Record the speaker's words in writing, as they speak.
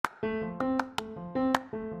Hey,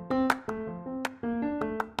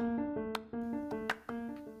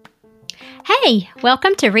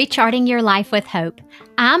 welcome to Recharting Your Life with Hope.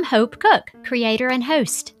 I'm Hope Cook, creator and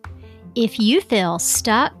host. If you feel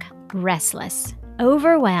stuck, restless,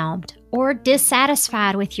 overwhelmed, or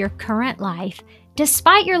dissatisfied with your current life,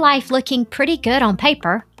 despite your life looking pretty good on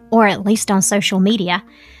paper, or at least on social media,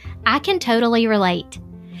 I can totally relate.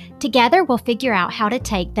 Together, we'll figure out how to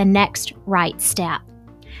take the next right step.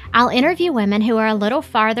 I'll interview women who are a little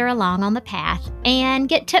farther along on the path and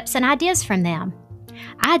get tips and ideas from them.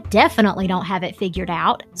 I definitely don't have it figured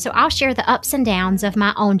out, so I'll share the ups and downs of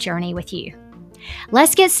my own journey with you.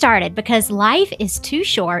 Let's get started because life is too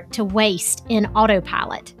short to waste in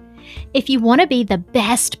autopilot. If you want to be the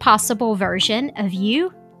best possible version of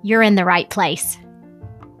you, you're in the right place.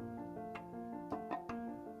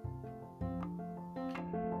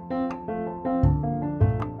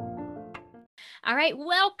 All right,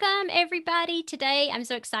 welcome everybody. Today, I'm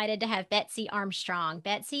so excited to have Betsy Armstrong.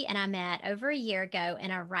 Betsy and I met over a year ago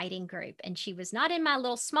in a writing group, and she was not in my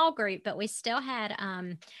little small group, but we still had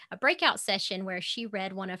a breakout session where she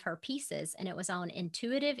read one of her pieces, and it was on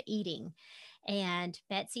intuitive eating. And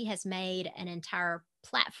Betsy has made an entire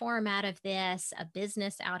platform out of this, a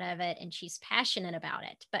business out of it, and she's passionate about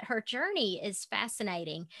it. But her journey is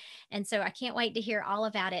fascinating. And so I can't wait to hear all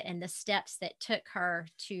about it and the steps that took her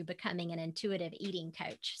to becoming an intuitive eating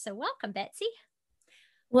coach. So welcome, Betsy.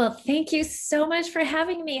 Well, thank you so much for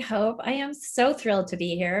having me, Hope. I am so thrilled to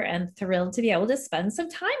be here and thrilled to be able to spend some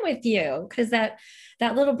time with you because that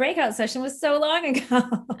little breakout session was so long ago.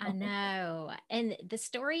 I know. And the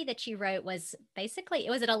story that you wrote was basically,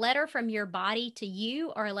 was it a letter from your body to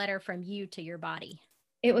you or a letter from you to your body?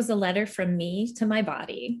 It was a letter from me to my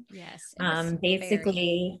body. Yes.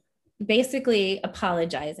 Basically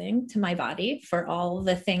apologizing to my body for all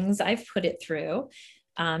the things I've put it through.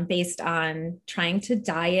 Based on trying to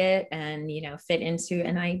diet and, fit into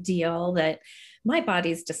an ideal that my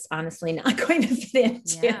body's just honestly not going to fit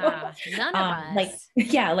into. Yeah, none of us.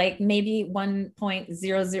 Like maybe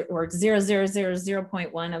 1.00 or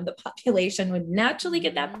 0.1 of the population would naturally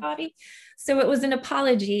get that body. So it was an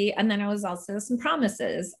apology. And then it was also some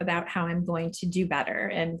promises about how I'm going to do better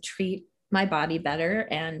and treat my body better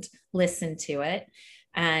and listen to it.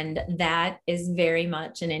 And that is very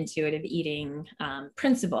much an intuitive eating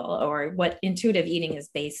principle, or what intuitive eating is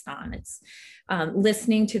based on. It's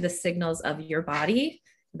listening to the signals of your body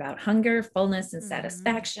about hunger, fullness, and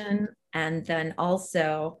satisfaction. And then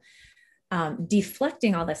also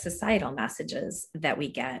deflecting all the societal messages that we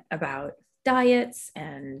get about diets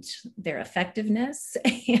and their effectiveness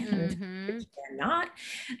and they're not.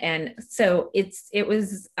 And so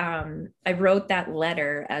I wrote that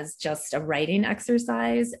letter as just a writing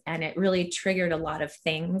exercise, and it really triggered a lot of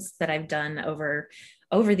things that I've done over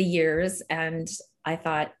the years. And I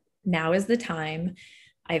thought, now is the time.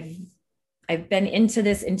 I've been into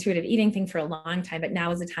this intuitive eating thing for a long time, but now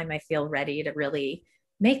is the time I feel ready to really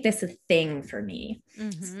make this a thing for me.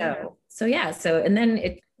 And then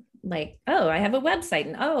it, like, oh, I have a website,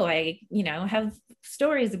 and I have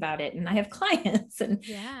stories about it, and I have clients, and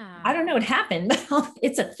I don't know what happened, but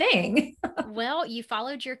it's a thing. Well, you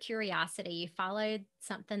followed your curiosity, you followed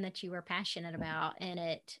something that you were passionate about, and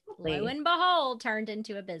it, lo and behold, turned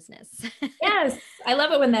into a business. Yes, I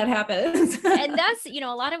love it when that happens. And that's, a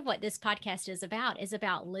lot of what this podcast is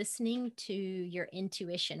about listening to your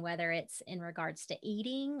intuition, whether it's in regards to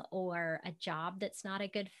eating or a job that's not a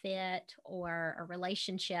good fit or a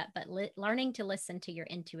relationship, but learning to listen to your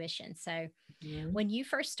intuition. So when you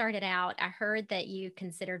first started out, I heard that you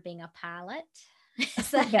considered being a pilot.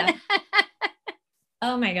 Yeah.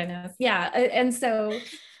 Oh my goodness. Yeah. And so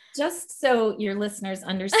just so your listeners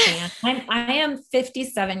understand, I am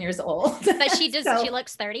 57 years old. But she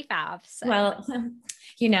looks 35. So. Well,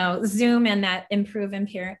 Zoom and that improve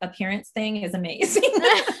appearance thing is amazing.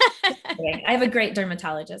 I have a great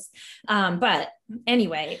dermatologist. But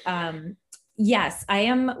anyway, yes, I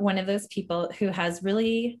am one of those people who has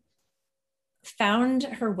really found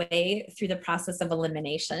her way through the process of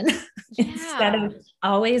elimination instead of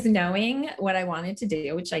always knowing what I wanted to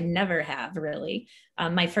do, which I never have really.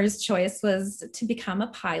 My first choice was to become a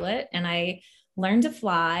pilot, and I learned to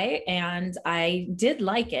fly, and I did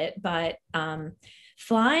like it, but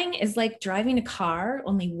flying is like driving a car,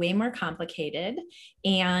 only way more complicated,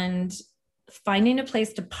 and finding a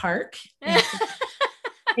place to park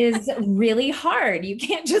is really hard. You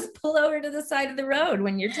can't just pull over to the side of the road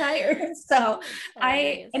when you're tired. So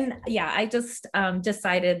I just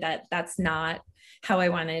decided that that's not how I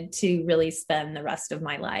wanted to really spend the rest of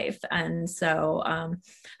my life. And so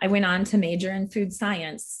I went on to major in food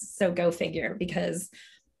science. So go figure, because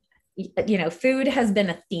food has been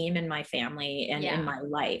a theme in my family and in my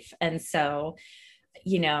life. And so,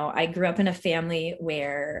 I grew up in a family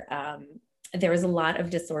where there was a lot of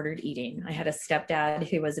disordered eating. I had a stepdad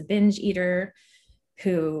who was a binge eater,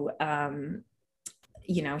 who,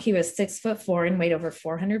 he was 6'4" and weighed over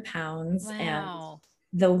 400 pounds. Wow. And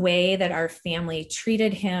the way that our family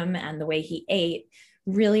treated him and the way he ate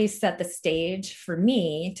really set the stage for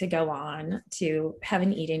me to go on to have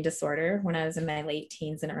an eating disorder when I was in my late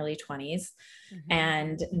teens and early 20s. Mm-hmm.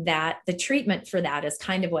 And that the treatment for that is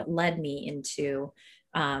kind of what led me into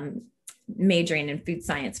majoring in food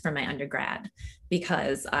science for my undergrad,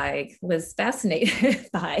 because I was fascinated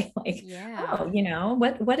by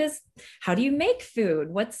how do you make food?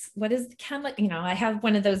 What is the chemical, I have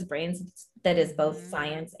one of those brains that is both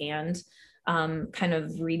science and kind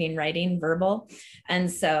of reading, writing, verbal. And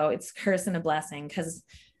so it's a curse and a blessing, because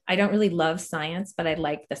I don't really love science, but I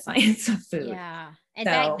like the science of food. Yeah. And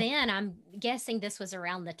back then, I'm guessing this was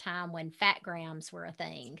around the time when fat grams were a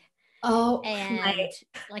thing. Oh, and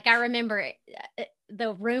like, I remember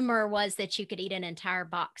the rumor was that you could eat an entire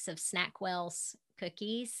box of Snackwell's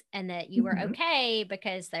cookies and that you were okay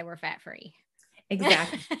because they were fat-free.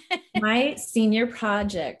 Exactly. My senior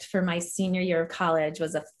project for my senior year of college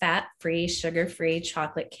was a fat-free, sugar-free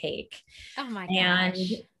chocolate cake. Oh my gosh. And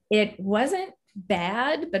it wasn't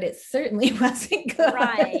bad, but it certainly wasn't good.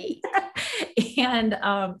 Right. And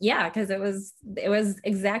because it was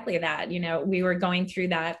exactly that. We were going through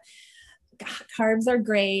that. Carbs are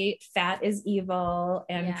great, fat is evil,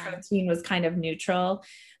 and protein was kind of neutral.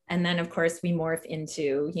 And then, of course, we morph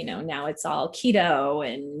into, now it's all keto,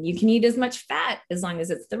 and you can eat as much fat as long as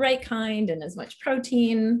it's the right kind, and as much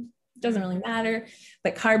protein. Doesn't really matter.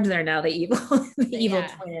 But carbs are now the evil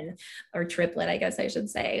twin, or triplet, I guess I should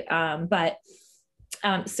say. So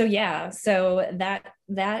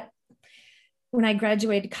that when I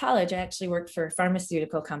graduated college, I actually worked for a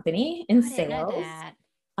pharmaceutical company in sales.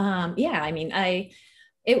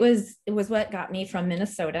 It was what got me from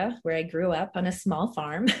Minnesota, where I grew up on a small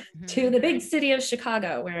farm, to the big city of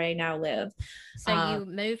Chicago, where I now live. So you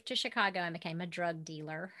moved to Chicago and became a drug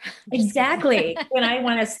dealer. Exactly. When I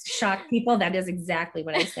want to shock people, that is exactly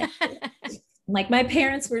what I say. Like, my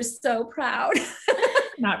parents were so proud.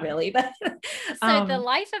 Not really, but. So the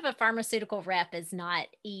life of a pharmaceutical rep is not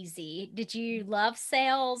easy. Did you love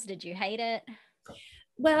sales? Did you hate it?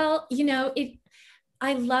 Well,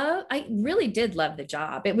 I really did love the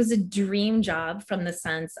job. It was a dream job, from the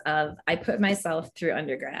sense of, I put myself through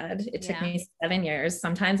undergrad. It took me 7 years.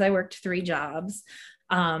 Sometimes I worked 3 jobs.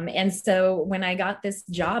 And so when I got this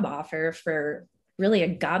job offer for really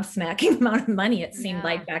a gobsmacking amount of money, it seemed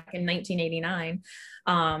like, back in 1989,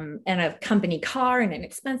 and a company car and an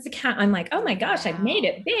expense account, I'm like, oh my gosh, I've made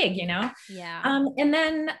it big, And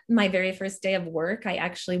then my very first day of work,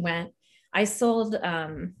 I sold,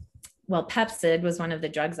 Pepcid was one of the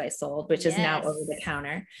drugs I sold, which is now over the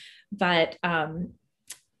counter. But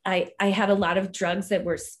I had a lot of drugs that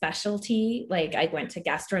were specialty. Like, I went to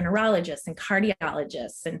gastroenterologists and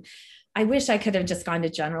cardiologists, and I wish I could have just gone to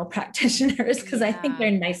general practitioners, because I think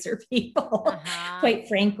they're nicer people, quite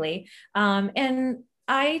frankly. And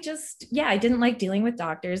I didn't like dealing with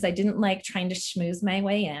doctors. I didn't like trying to schmooze my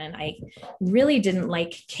way in. I really didn't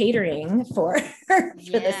like catering for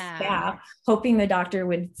the staff, hoping the doctor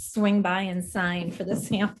would swing by and sign for the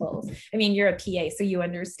samples. I mean, you're a PA, so you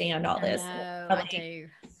understand all this. I do.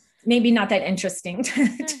 Maybe not that interesting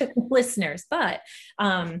to listeners, but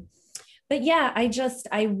I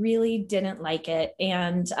really didn't like it.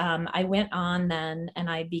 And I went on then, and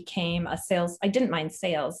I became I didn't mind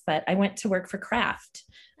sales, but I went to work for Kraft,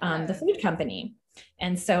 the food company.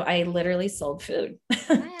 And so I literally sold food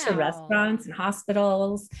to restaurants and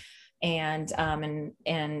hospitals and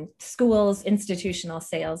schools, institutional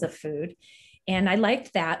sales of food. And I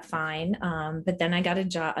liked that fine. But then I got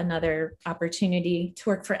another opportunity to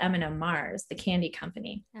work for M&M Mars, the candy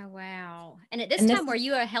company. Oh, wow. And at this time, were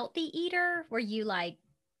you a healthy eater? Were you like?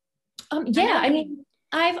 I mean,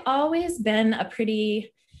 I've always been a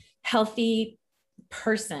pretty healthy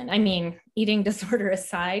person. I mean, eating disorder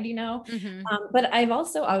aside, but I've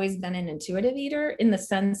also always been an intuitive eater, in the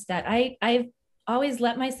sense that I've always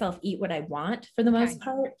let myself eat what I want, for the most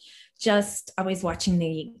part, just always watching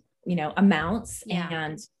the amounts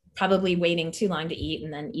and probably waiting too long to eat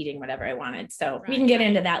and then eating whatever I wanted. So we can get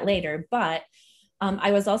into that later. But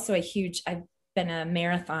I was also I've been a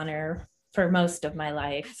marathoner for most of my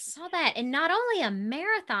life. I saw that. And not only a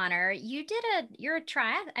marathoner, you're a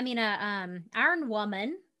Iron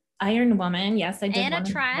Woman. Iron Woman. Yes, I did. And a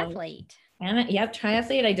triathlete.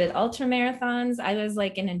 Triathlete. I did ultra marathons. I was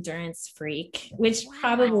like an endurance freak, which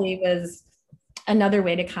probably was another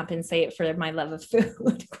way to compensate for my love of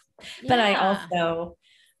food. But I also,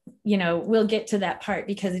 we'll get to that part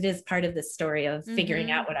because it is part of the story of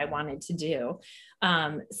figuring out what I wanted to do.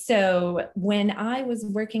 So when I was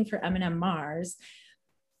working for M&M Mars,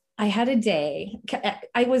 I had a day,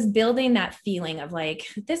 I was building that feeling of like,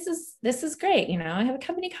 this is great. I have a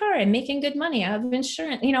company car, I'm making good money, I have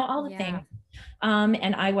insurance, all the things.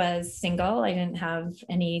 And I was single. I didn't have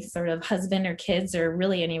any sort of husband or kids or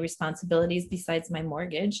really any responsibilities besides my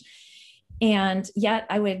mortgage. And yet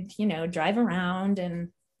I would, drive around, and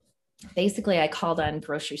basically I called on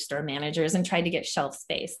grocery store managers and tried to get shelf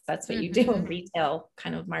space. That's what you do in retail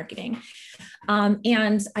kind of marketing.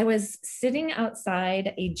 And I was sitting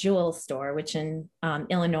outside a Jewel store, which in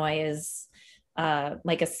Illinois is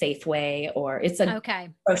like a Safeway, or it's a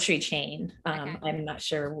grocery chain. I'm not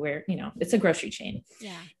sure where, it's a grocery chain.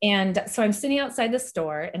 Yeah. And so I'm sitting outside the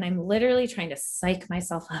store, and I'm literally trying to psych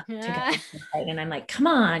myself up to get inside. And I'm like, come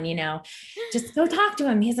on, just go talk to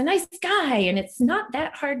him. He's a nice guy. And it's not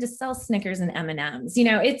that hard to sell Snickers and M&Ms. You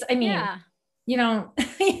don't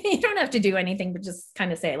have to do anything, but just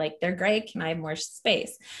kind of say like, they're great. Can I have more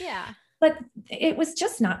space? Yeah. But it was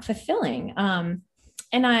just not fulfilling.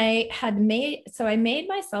 And I made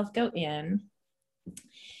myself go in,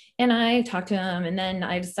 and I talked to him, and then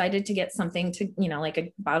I decided to get something to, like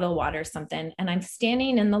a bottle of water or something. And I'm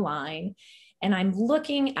standing in the line, and I'm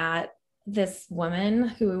looking at this woman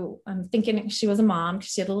who I'm thinking she was a mom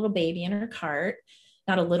because she had a little baby in her cart,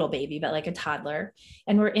 not a little baby, but like a toddler.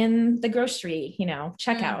 And we're in the grocery,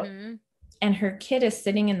 checkout, and her kid is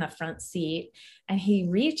sitting in the front seat, and he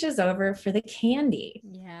reaches over for the candy.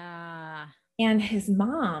 Yeah. And his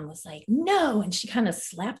mom was like, no. And she kind of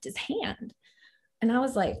slapped his hand. And I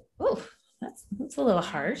was like, oh, that's a little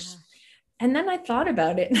harsh. And then I thought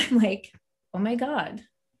about it, and I'm like, oh my God,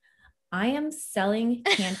 I am selling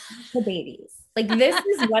candy to babies. Like, this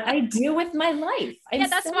is what I do with my life.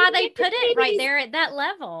 That's why they put it right there at that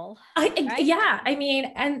level. Yeah. I mean,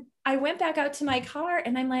 and I went back out to my car,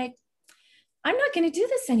 and I'm like, I'm not going to do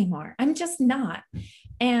this anymore. I'm just not.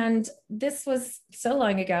 And this was so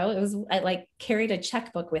long ago. I like carried a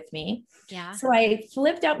checkbook with me. Yeah. So I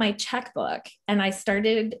flipped out my checkbook, and I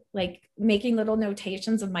started like making little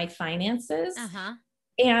notations of my finances.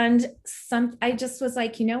 And I just was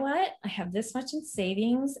like, you know what? I have this much in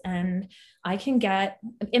savings, and I can get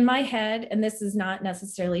in my head, and this is not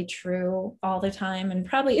necessarily true all the time, and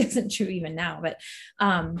probably isn't true even now, but,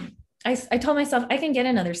 I told myself I can get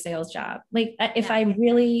another sales job. Like if I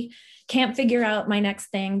really can't figure out my next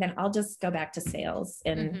thing, then I'll just go back to sales,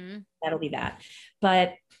 and that'll be that.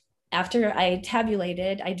 But after I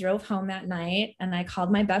tabulated, I drove home that night, and I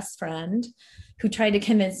called my best friend, who tried to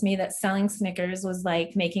convince me that selling Snickers was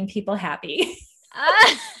like making people happy.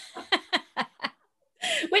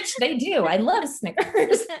 Which they do. I love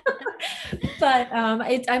Snickers. But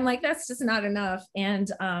I'm like, that's just not enough. And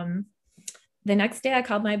the next day I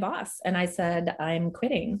called my boss, and I said, I'm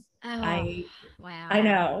quitting. Wow. I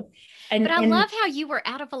know. But I love how you were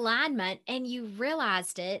out of alignment, and you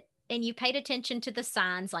realized it, and you paid attention to the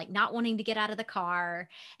signs, like not wanting to get out of the car,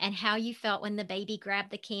 and how you felt when the baby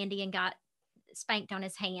grabbed the candy and got spanked on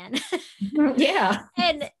his hand. Yeah.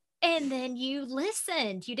 And then you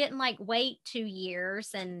listened. You didn't like wait 2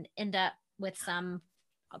 years and end up with some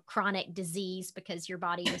chronic disease because your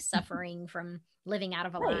body was suffering from living out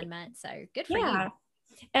of alignment. So good for you.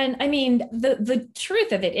 And I mean, the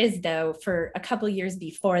truth of it is, though, for a couple of years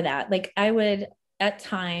before that, like I would at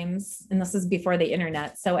times, and this is before the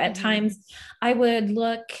internet, so at times I would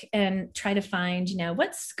look and try to find,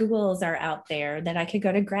 what schools are out there that I could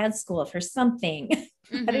go to grad school for something.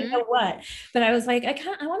 I didn't know what, but I was like,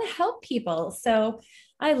 I want to help people. So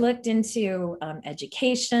I looked into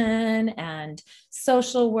education and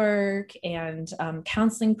social work and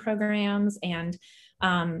counseling programs. And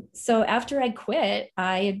so after I quit,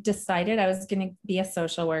 I decided I was going to be a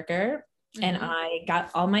social worker. And I got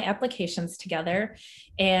all my applications together,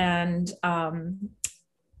 and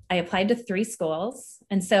I applied to 3 schools.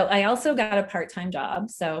 And so I also got a part-time job.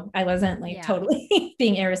 So I wasn't like totally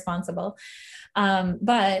being irresponsible.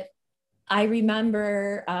 But I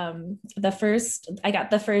remember I got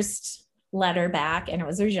the first letter back, and it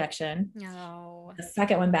was a rejection. No. The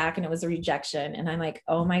second one back, and it was a rejection. And I'm like,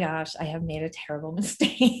 oh my gosh, I have made a terrible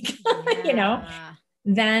mistake.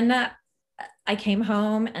 Then I came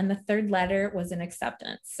home, and the third letter was an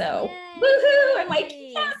acceptance. So woohoo! I'm like,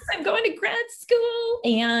 yes, I'm going to grad school.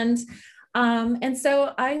 And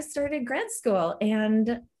so I started grad school,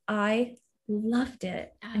 and I loved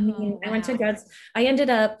it. I mean, I went to I ended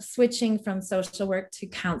up switching from social work to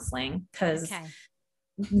counseling because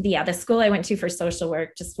the school I went to for social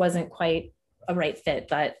work just wasn't quite a right fit,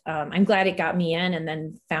 but I'm glad it got me in and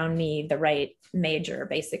then found me the right major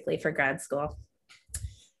basically for grad school.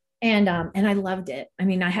 And I loved it. I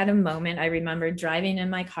mean, I had a moment. I remember driving in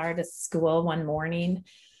my car to school one morning.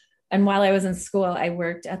 And while I was in school, I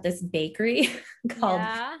worked at this bakery called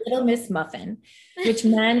Little Miss Muffin, which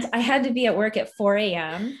meant I had to be at work at 4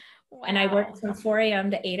 a.m. Wow. And I worked from 4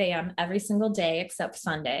 a.m. to 8 a.m. every single day except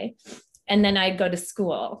Sunday. And then I'd go to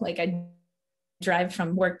school. Like I'd drive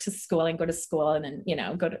from work to school and go to school and then,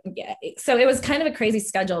 go to, yeah. So it was kind of a crazy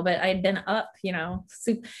schedule, but I'd been up,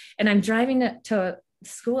 and I'm driving to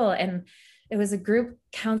school, and it was a group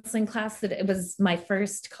counseling class that it was my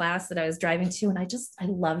first class that I was driving to. And I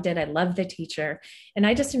loved it. I loved the teacher. And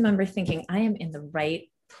I just remember thinking, I am in the right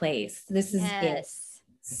place. This is it.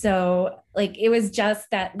 So like, it was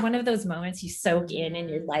just that one of those moments you soak in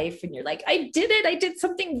your life and you're like, I did it. I did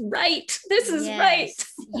something right. This is right.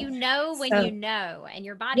 When you know, and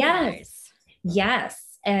your body knows. Yes.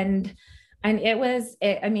 And it was,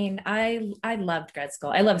 I mean, I loved grad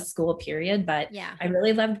school. I loved school period, but I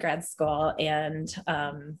really loved grad school. And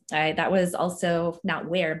that was also not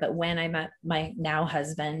but when I met my now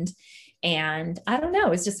husband. And I don't know,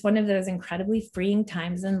 it was just one of those incredibly freeing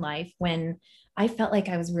times in life when I felt like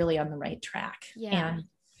I was really on the right track. Yeah. And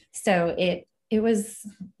so it was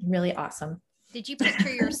really awesome. Did you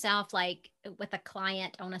picture yourself like with a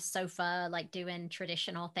client on a sofa, like doing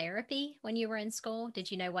traditional therapy when you were in school? Did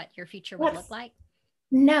you know what your future would look like?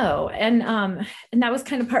 No. And that was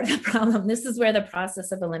kind of part of the problem. This is where the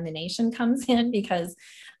process of elimination comes in, because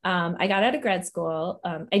I got out of grad school.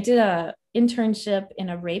 I did a internship in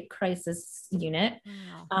a rape crisis unit,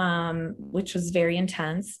 which was very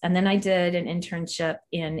intense. And then I did an internship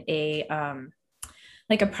in a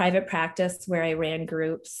private practice where I ran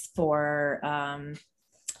groups for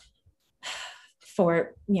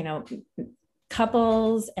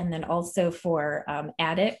couples, and then also for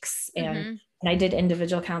addicts, and I did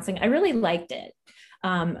individual counseling. I really liked it.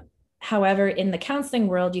 However, in the counseling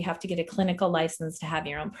world, you have to get a clinical license to have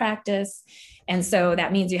your own practice. And so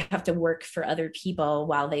that means you have to work for other people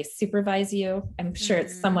while they supervise you. I'm sure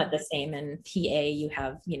it's somewhat the same in PA. You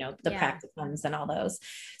have, the practicums and all those.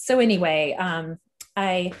 So anyway,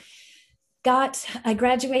 I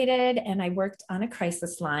graduated and I worked on a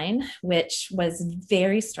crisis line, which was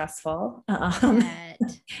very stressful.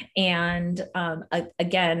 And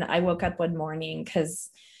again, I woke up one morning because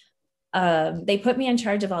they put me in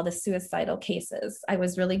charge of all the suicidal cases. I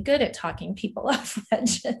was really good at talking people off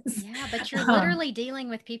edges. Yeah, but you're literally dealing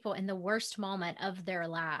with people in the worst moment of their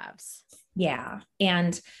lives. Yeah.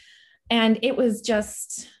 And it was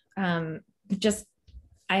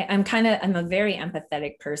I'm a very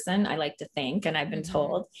empathetic person, I like to think, and I've been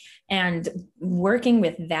told, and working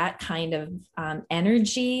with that kind of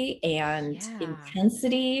energy and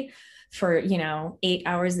intensity for, 8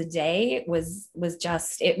 hours a day was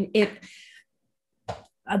just, it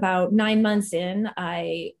about 9 months in,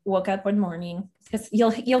 I woke up one morning, because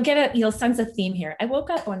you'll sense a theme here. I woke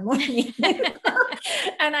up one morning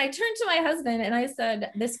and I turned to my husband and I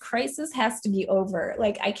said, this crisis has to be over.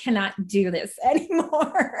 Like, I cannot do this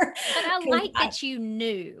anymore. But I like that you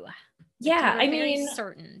knew. Yeah. I mean,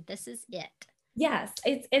 certain this is it. Yes.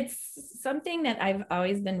 It's something that I've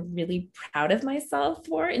always been really proud of myself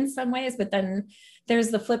for in some ways, but then there's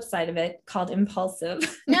the flip side of it called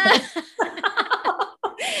impulsive.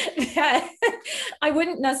 I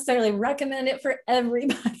wouldn't necessarily recommend it for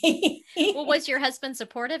everybody. Well, was your husband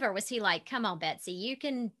supportive, or was he like, come on, Betsy, you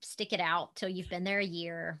can stick it out till you've been there a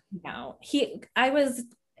year? No, I was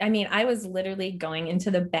literally going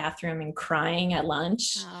into the bathroom and crying at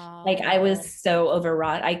lunch. Oh. Like, I was so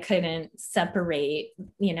overwrought. I couldn't separate,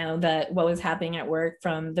 what was happening at work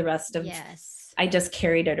from the rest of, I just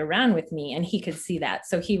carried it around with me, and he could see that.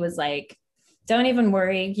 So he was like, don't even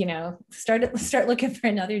worry, start looking for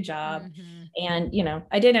another job. And,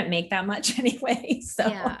 I didn't make that much anyway.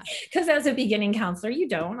 So, because as a beginning counselor,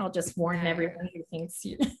 I'll just warn everyone who thinks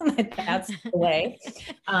that's the way.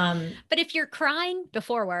 But if you're crying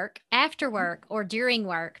before work, after work, or during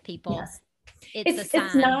work, people, it's a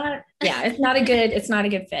sign. It's not a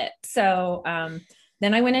good fit. So,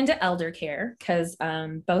 then I went into elder care because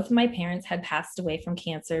both my parents had passed away from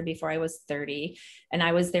cancer before I was 30, and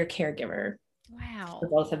I was their caregiver. Wow. For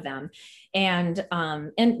both of them. And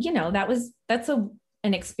that's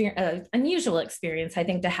an experience, unusual experience, I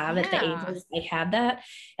think, to have at the ages I had that.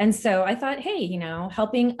 And so I thought, hey,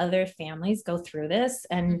 helping other families go through this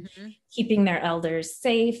and keeping their elders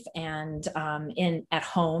safe and at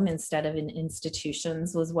home instead of in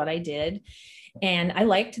institutions was what I did. And I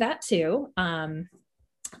liked that too.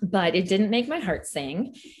 but it didn't make my heart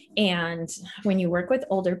sing. And when you work with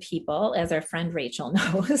older people, as our friend Rachel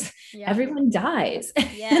knows, everyone dies.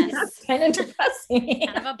 Yes. That's kind of depressing.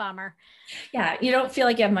 Kind of a bummer. Yeah. You don't feel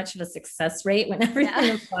like you have much of a success rate when every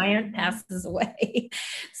single client passes away.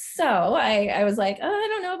 So I was like, oh, I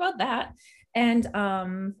don't know about that. And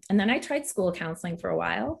then I tried school counseling for a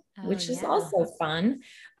while, which is also fun.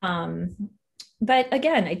 But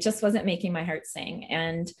again, it just wasn't making my heart sing.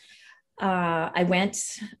 And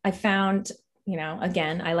I found,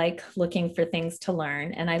 again, I like looking for things to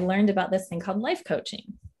learn. And I learned about this thing called life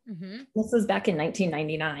coaching. Mm-hmm. This was back in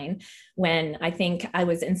 1999 when I think I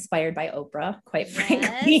was inspired by Oprah, quite frankly,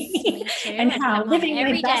 me too. And how living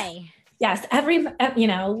every my best, day. Yes,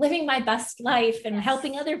 living my best life and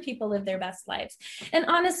helping other people live their best lives. And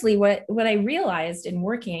honestly, what I realized in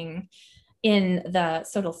working in the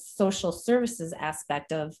sort of social services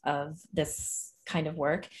aspect of this kind of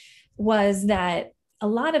work was that a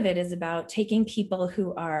lot of it is about taking people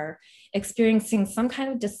who are experiencing some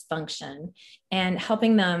kind of dysfunction and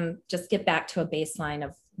helping them just get back to a baseline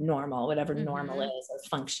of normal, whatever normal is, or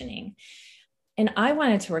functioning. And I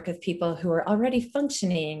wanted to work with people who are already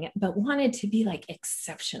functioning, but wanted to be like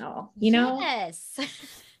exceptional, Yes. So,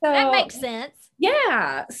 that makes sense.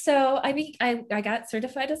 Yeah. So I got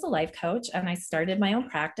certified as a life coach and I started my own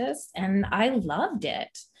practice and I loved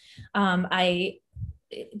it. I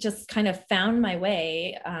just kind of found my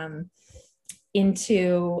way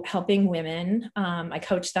into helping women. I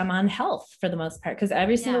coached them on health for the most part, because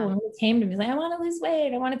every single woman who came to me was like, I want to lose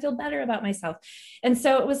weight. I want to feel better about myself. And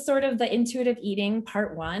so it was sort of the intuitive eating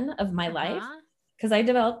part one of my life, because I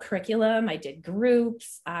developed curriculum. I did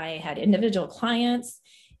groups. I had individual clients.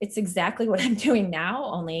 It's exactly what I'm doing now,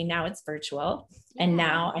 only now it's virtual. And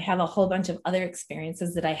now I have a whole bunch of other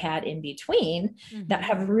experiences that I had in between that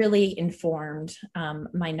have really informed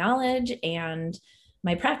my knowledge and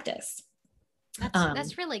my practice.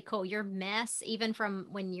 That's really cool. Your mess, even from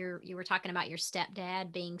when you were talking about your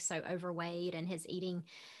stepdad being so overweight and his eating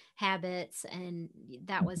habits, and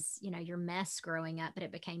that was, your mess growing up, but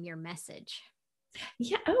it became your message.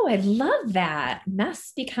 Yeah. Oh, I love that.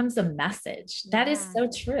 Mess becomes a message. That is so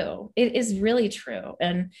true. It is really true.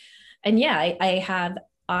 And yeah, I have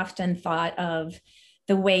often thought of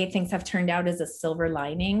the way things have turned out as a silver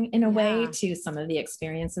lining in a way to some of the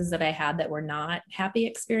experiences that I had that were not happy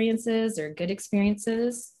experiences or good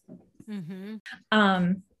experiences.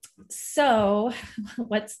 So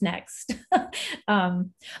what's next? So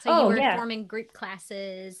you were forming group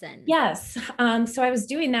classes and yes. So I was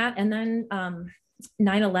doing that, and then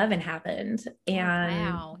 9/11 happened,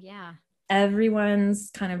 and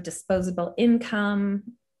everyone's kind of disposable income,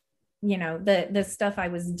 the stuff I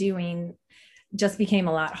was doing just became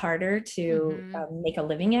a lot harder to make a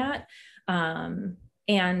living at. And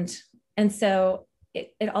so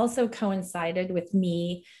it also coincided with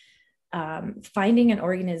me finding an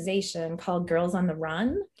organization called Girls on the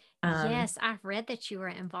Run. Yes, I've read that you were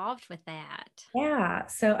involved with that. Yeah.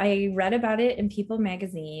 So I read about it in People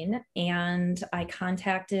magazine, and I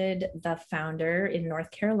contacted the founder in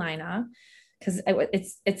North Carolina, because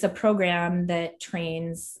it's a program that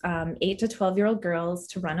trains 8 to 12-year-old girls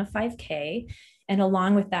to run a 5K. And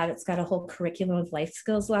along with that, it's got a whole curriculum of life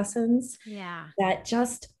skills lessons. Yeah. That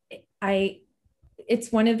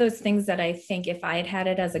it's one of those things that I think if I had had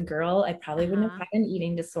it as a girl, I probably wouldn't have had an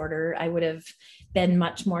eating disorder. I would have been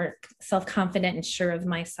much more self-confident and sure of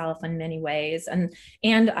myself in many ways.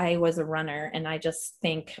 And I was a runner, and I just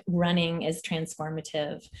think running is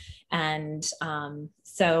transformative. And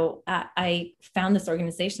so I found this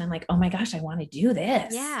organization. I'm like, oh my gosh, I want to do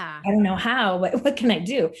this. Yeah. I don't know how, but what can I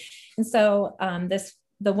do? And so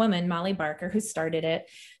the woman, Molly Barker, who started it,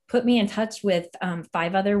 put me in touch with 5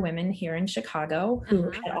 other women here in Chicago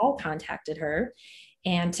who had all contacted her.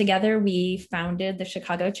 And together we founded the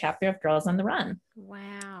Chicago chapter of Girls on the Run.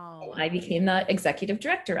 Wow. And I became the executive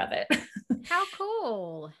director of it. How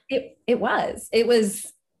cool. It was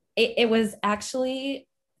actually,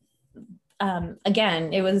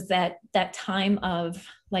 again, it was that time of,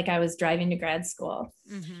 like, I was driving to grad school.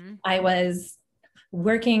 I was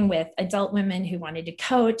working with adult women who wanted to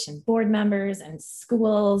coach, and board members and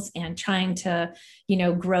schools, and trying to,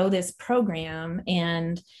 grow this program.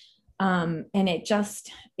 And it's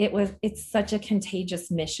such a contagious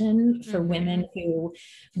mission for women who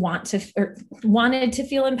wanted to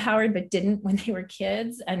feel empowered, but didn't when they were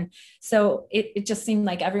kids. And so it just seemed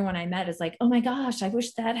like everyone I met is like, oh my gosh, I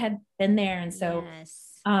wish that had been there. And so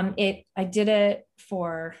I did it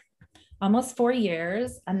for almost 4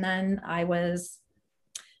 years. And then I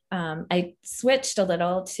switched a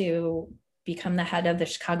little to become the head of the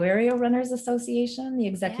Chicago Area Runners Association, the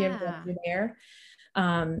executive director there.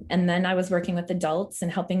 And then I was working with adults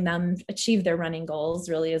and helping them achieve their running goals,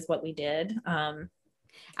 really is what we did. And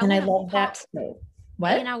I love that. And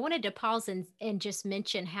What? I wanted to pause and just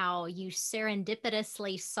mention how you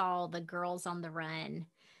serendipitously saw the girls on the run.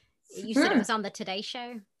 You said it was on the Today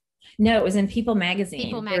Show? No, it was in People People Magazine.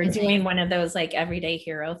 They were doing Magazine. one of those like everyday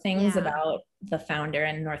hero things Yeah. about the founder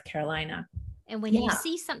in North Carolina. And when you Yeah.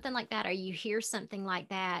 see something like that or you hear something like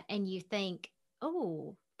that and you think,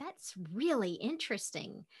 oh, that's really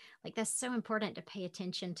interesting. Like that's so important to pay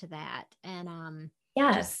attention to that and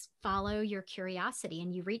Yes. just follow your curiosity.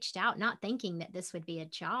 And you reached out not thinking that this would be a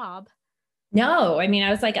job. No, I mean,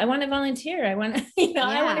 I was like, I want to volunteer. I want to,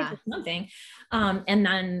 I want to Yeah. do something. And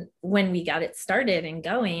then when we got it started and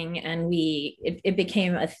going, and it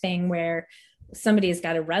became a thing where somebody's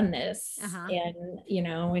got to run this. And,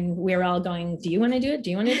 and we're all going, do you want to do it? Do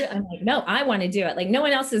you want to do it? I'm like, no, I want to do it. Like no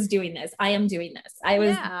one else is doing this. I am doing this. I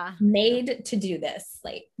was made to do this.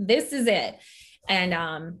 Like, this is it. And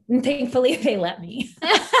thankfully they let me.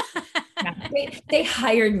 Yeah, they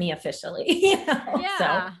hired me officially,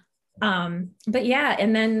 Yeah. So, but yeah.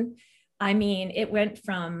 And then, I mean, it went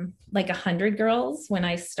from like 100 girls when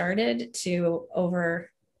I started to over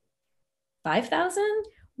 5,000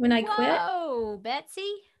 when I quit. Oh,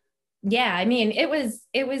 Betsy. Yeah. I mean, it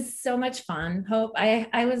was so much fun. Hope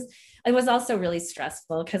I was also really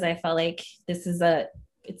stressful because I felt like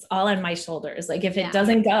it's all on my shoulders. Like if it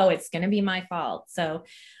doesn't go, it's going to be my fault. So,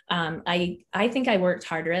 I think I worked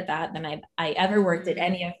harder at that than I ever worked at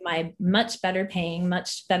any of my much better paying,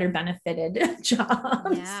 much better benefited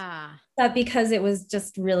jobs. Yeah. But because it was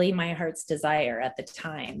just really my heart's desire at the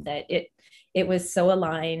time that it was so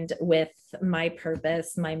aligned with my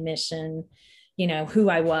purpose, my mission, who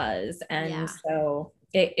I was. And so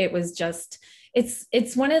it was just,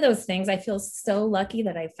 it's one of those things. I feel so lucky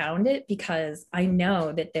that I found it because I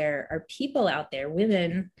know that there are people out there,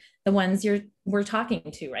 women, the ones we're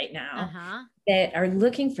talking to right now, that are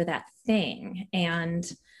looking for that thing. And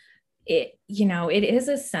it is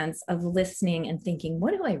a sense of listening and thinking,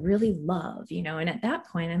 what do I really love? And at that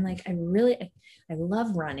point, I'm like, I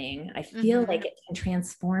love running. I feel like it can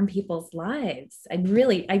transform people's lives.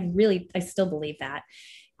 I still believe that.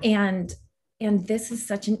 And this is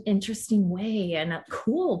such an interesting way and a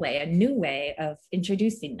cool way, a new way of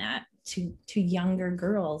introducing that to younger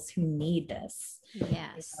girls who need this.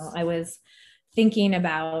 Yes. I was thinking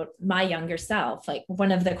about my younger self, like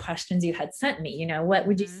one of the questions you had sent me, what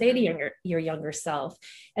would you say to your younger self?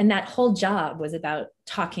 And that whole job was about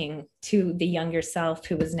talking to the younger self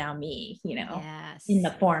who was now me, in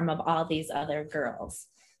the form of all these other girls.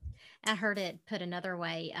 I heard it put another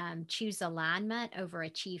way, choose alignment over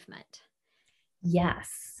achievement. Yes.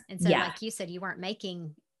 And so like you said, you weren't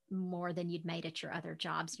making more than you'd made at your other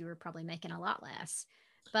jobs. You were probably making a lot less,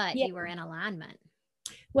 but you were in alignment.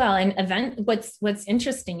 Well, and what's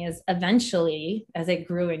interesting is eventually as it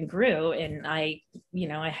grew and I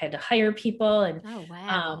had to hire people and,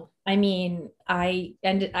 I mean,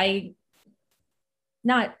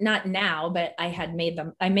 not now, but I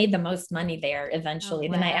made the most money there eventually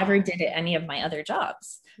than I ever did at any of my other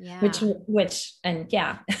jobs, which,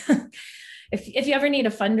 if you ever need a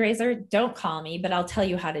fundraiser, don't call me, but I'll tell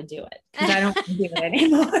you how to do it because I don't do it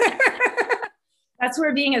anymore. That's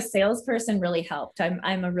where being a salesperson really helped.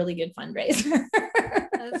 I'm a really good fundraiser.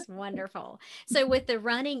 That's wonderful. So with the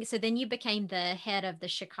running, so then you became the head of the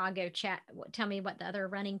Chicago chat. Tell me what the other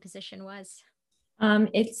running position was.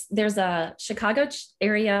 There's a Chicago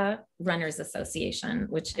area Runners Association,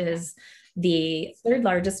 which is the third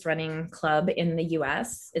largest running club in the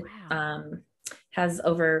US. It has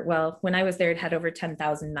when I was there, it had over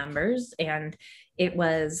 10,000 members, and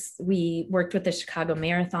we worked with the Chicago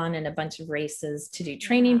Marathon and a bunch of races to do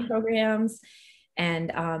training programs.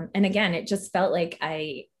 And again, it just felt like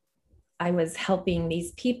I was helping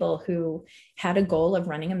these people who had a goal of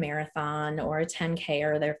running a marathon or a 10K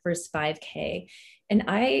or their first 5K. And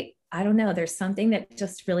I don't know, there's something that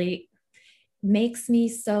just really makes me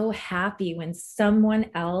so happy when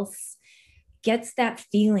someone else gets that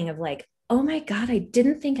feeling of like, oh my God, I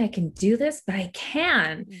didn't think I can do this, but I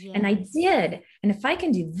can. Yes. And I did. And if I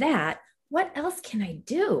can do that, what else can I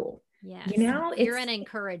do? Yes. You're an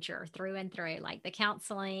encourager through and through, like the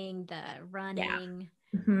counseling, the running.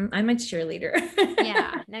 Yeah. I'm a cheerleader.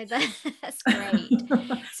 Yeah, no, that's great.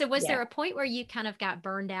 So was there a point where you kind of got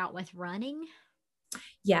burned out with running?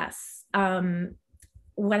 Yes.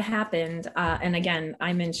 What happened, and again,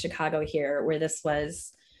 I'm in Chicago here where this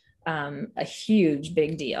was a huge,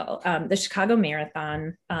 big deal. The Chicago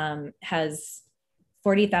Marathon has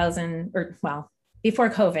 40,000 before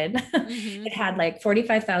COVID. Mm-hmm. It had like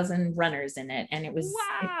 45,000 runners in it. And it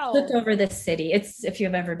took over the city. It's, if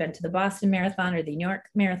you've ever been to the Boston Marathon or the New York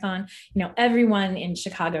Marathon, everyone in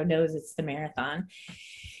Chicago knows it's the marathon.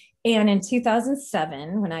 And in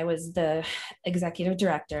 2007, when I was the executive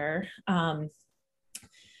director,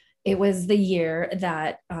 it was the year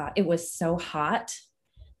that it was so hot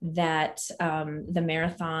that the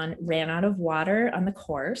marathon ran out of water on the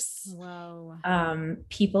course. Whoa.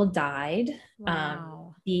 People died.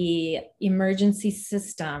 Wow. The emergency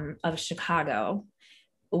system of Chicago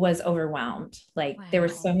was overwhelmed. Like there were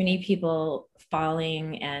so many people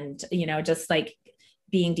falling and, just like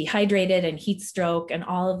being dehydrated and heat stroke and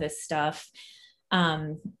all of this stuff.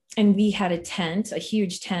 And we had a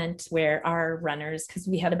huge tent where our runners, because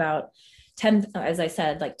we had about 10, as I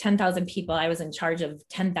said, like 10,000 people. I was in charge of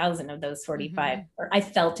 10,000 of those 45, or I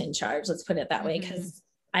felt in charge, let's put it that way, because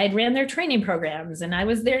I had ran their training programs and I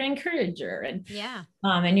was their encourager. And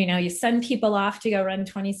and you send people off to go run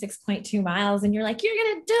 26.2 miles and you're like, you're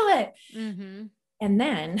going to do it. And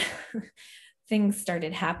then things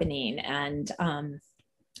started happening. And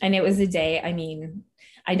it was a day,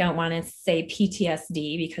 I don't want to say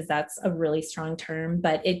PTSD because that's a really strong term,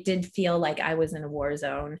 but it did feel like I was in a war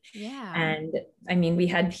zone. Yeah. And we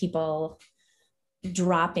had people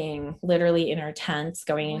dropping literally in our tents,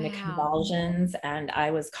 going into convulsions, and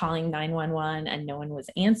I was calling 911 and no one was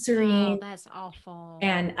answering. Oh, that's awful.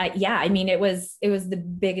 And it was the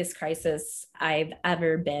biggest crisis I've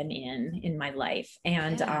ever been in my life.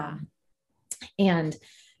 And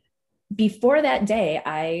before that day,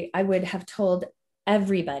 I would have told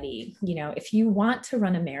everybody, if you want to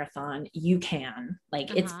run a marathon, you can,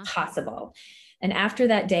 it's possible. And after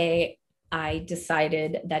that day, I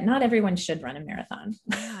decided that not everyone should run a marathon.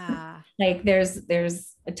 Like there's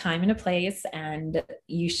a time and a place, and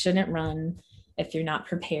you shouldn't run if you're not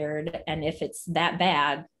prepared. And if it's that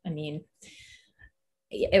bad,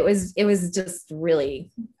 it was just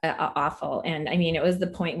really awful. And it was the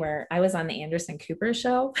point where I was on the Anderson Cooper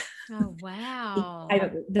show. Oh, wow.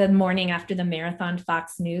 The morning after the marathon,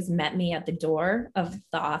 Fox News met me at the door of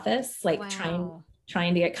the office,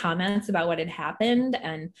 trying to get comments about what had happened.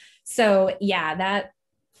 And so,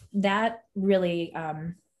 that really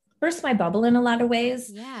burst my bubble in a lot of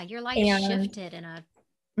ways. Yeah. Your life shifted in a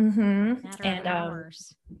matter of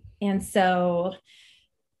hours. And so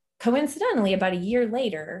coincidentally, about a year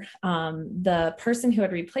later, the person who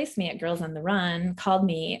had replaced me at Girls on the Run called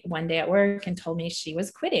me one day at work and told me she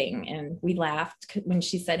was quitting. And we laughed when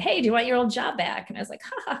she said, "Hey, do you want your old job back?" And I was like,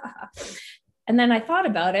 ha, ha, ha. And then I thought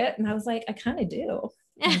about it and I was like, I kind of do.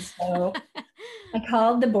 And so I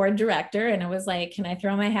called the board director and I was like, "Can I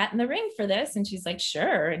throw my hat in the ring for this?" And she's like,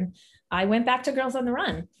 "Sure." And I went back to Girls on the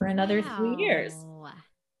Run for another 3 years.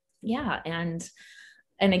 Yeah. And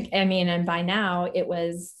by now it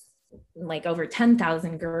was like over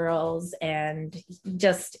 10,000 girls, and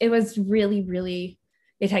just, it was really, really,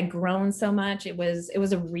 it had grown so much. It was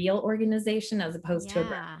a real organization as opposed to a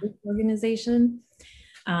grassroots organization.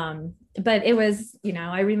 But it was,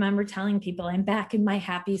 I remember telling people I'm back in my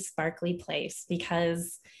happy, sparkly place,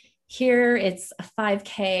 because here it's a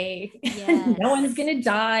 5K. Yes. No one's going to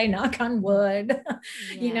die, knock on wood,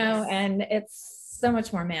 Yes. and it's so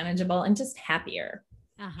much more manageable and just happier.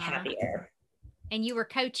 And you were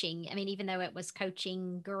coaching. Even though it was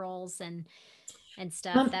coaching girls and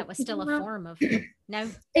stuff, that was still a form of,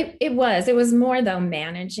 no? It was more though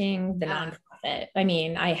managing the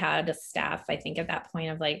nonprofit. I had a staff, I think at that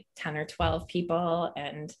point, of like 10 or 12 people.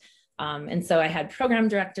 And so I had program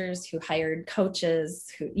directors who hired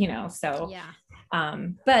coaches who,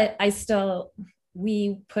 but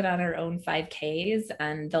we put on our own 5Ks.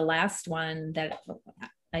 And the last one that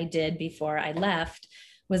I did before I left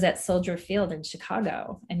was at Soldier Field in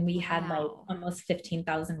Chicago. And we had like almost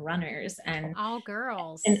 15,000 runners, and all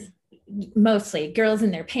girls, and mostly girls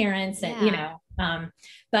and their parents. And,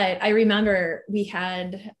 but I remember we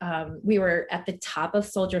were at the top of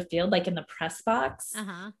Soldier Field, like in the press box,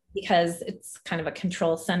 because it's kind of a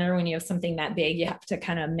control center. When you have something that big, you have to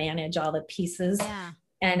kind of manage all the pieces.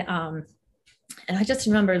 And I just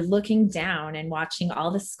remember looking down and watching all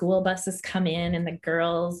the school buses come in and the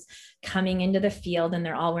girls coming into the field, and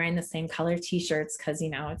they're all wearing the same color t-shirts because,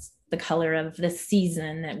 it's the color of the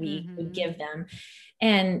season that we would give them.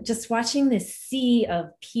 And just watching this sea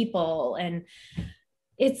of people, and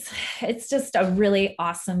it's just a really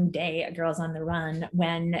awesome day at Girls on the Run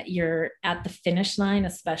when you're at the finish line,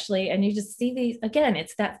 especially, and you just see these, again,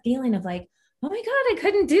 it's that feeling of like, oh my God, I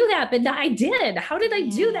couldn't do that, but I did. How did I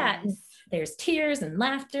do that? And there's tears and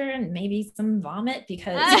laughter and maybe some vomit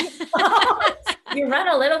because you run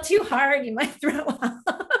a little too hard, you might throw up.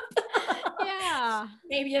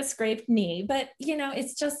 maybe a scraped knee, but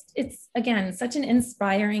it's again, such an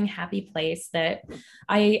inspiring, happy place that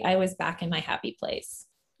I was back in my happy place.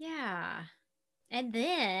 Yeah. And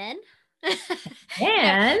then,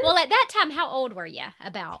 And well, at that time, how old were you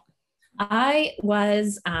about? I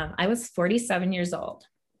was 47 years old.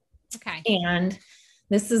 Okay. And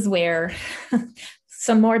this is where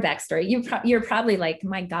some more backstory. You're probably like,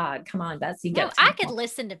 my God, come on, Betsy. I could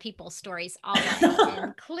listen to people's stories all day,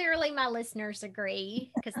 and clearly my listeners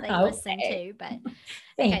agree because they listen too. But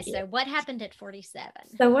okay, so what happened at 47?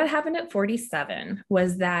 So what happened at 47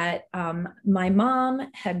 was that my mom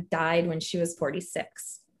had died when she was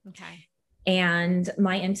 46. Okay. And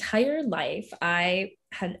my entire life, I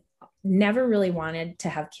had never really wanted to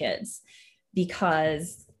have kids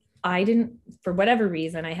because I didn't, for whatever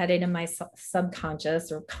reason, I had it in my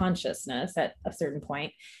subconscious or consciousness at a certain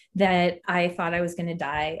point that I thought I was going to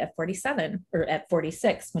die at 47 or at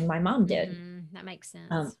 46 when my mom did. That makes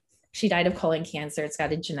sense. She died of colon cancer. It's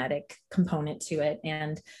got a genetic component to it.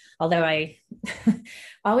 And although I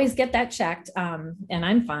always get that checked, and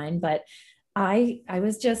I'm fine, but I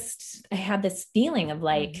had this feeling of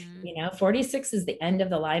like, 46 is the end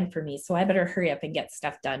of the line for me. So I better hurry up and get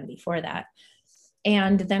stuff done before that.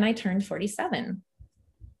 And then I turned 47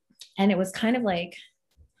 and it was kind of like,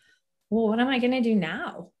 well, what am I going to do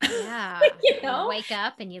now? Yeah. You wake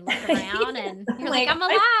up and you look around and you're like, I'm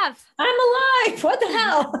alive. I'm alive. What the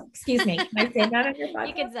hell? Excuse me. Can I say that on your podcast?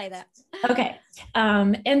 You can say that. Okay.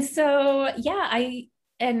 And so, yeah, I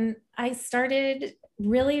started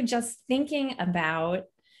really just thinking about,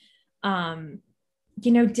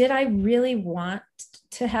 did I really want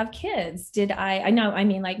to have kids?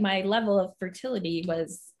 Like my level of fertility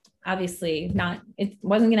was obviously it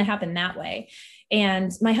wasn't going to happen that way.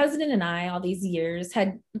 And my husband and I, all these years,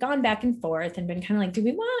 had gone back and forth and been kind of like,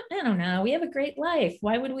 I don't know, we have a great life.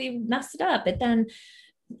 Why would we mess it up? But then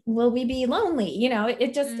will we be lonely?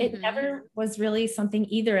 It never was really something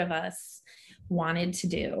either of us wanted to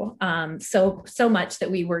do. So much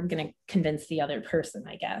that we were going to convince the other person,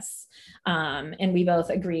 I guess. And we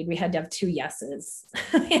both agreed we had to have 2 yeses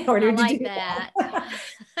in order to do that.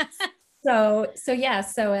 So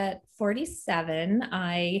at 47,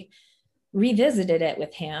 I revisited it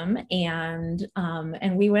with him and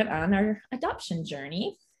we went on our adoption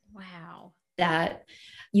journey. Wow. That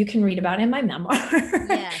you can read about in my memoir.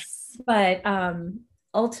 Yes. But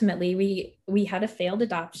ultimately we had a failed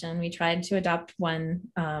adoption. We tried to adopt one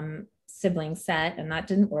sibling set and that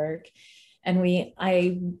didn't work. And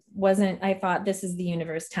I thought this is the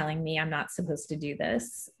universe telling me I'm not supposed to do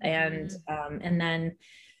this. And then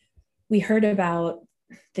we heard about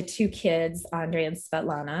the 2 kids, Andre and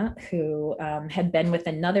Svetlana, who had been with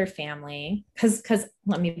another family. Because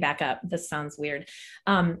let me back up. This sounds weird.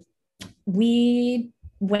 We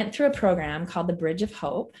went through a program called the Bridge of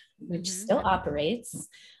Hope, which still operates.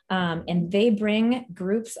 And they bring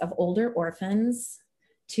groups of older orphans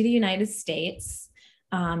to the United States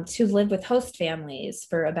to live with host families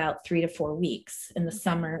for about 3 to 4 weeks in the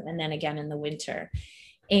summer and then again in the winter.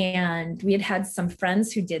 And we had some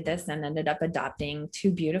friends who did this and ended up adopting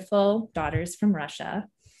 2 beautiful daughters from Russia.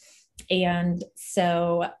 And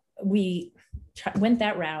so we went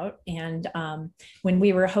that route. And when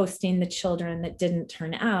we were hosting the children that didn't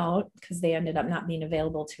turn out, because they ended up not being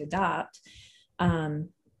available to adopt, our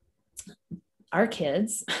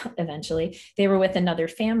kids, eventually, they were with another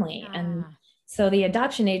family. And so the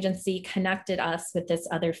adoption agency connected us with this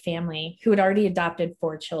other family who had already adopted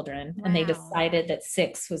 4 children. Wow. And they decided that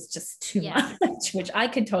 6 was just too much, which I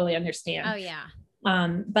could totally understand. Oh, yeah.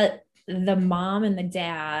 But the mom and the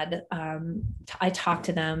dad, I talked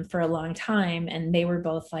to them for a long time and they were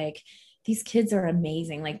both like, these kids are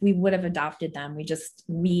amazing. Like we would have adopted them.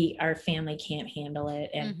 Our family can't handle it.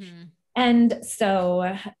 And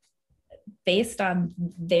so based on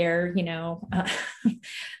their,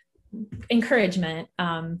 encouragement,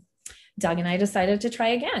 Doug and I decided to try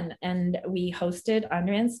again. And we hosted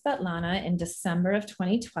Andre and Svetlana in December of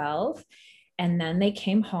 2012. And then they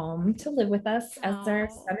came home to live with us as our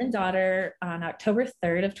son and daughter on October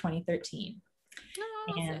 3rd of 2013.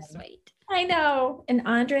 Oh, and so sweet. I know. And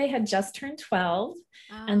Andre had just turned 12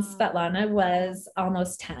 and Svetlana was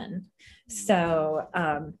almost 10. So,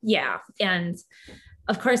 yeah. And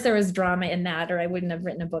of course there was drama in that, or I wouldn't have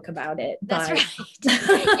written a book about it. That's right.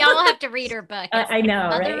 Y'all have to read her book. I know,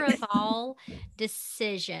 Mother right? of All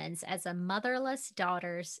Decisions as a Motherless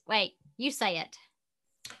Daughter's. Wait, you say it.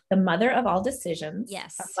 The Mother of All Decisions.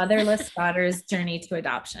 Yes. A Motherless Daughter's Journey to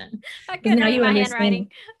Adoption. I couldn't read my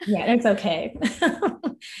handwriting. Yeah, it's okay.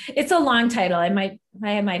 It's a long title. I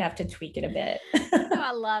might have to tweak it a bit. Oh,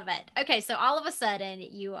 I love it. Okay, so all of a sudden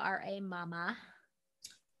you are a mama.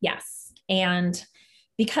 Yes. And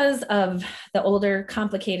because of the older,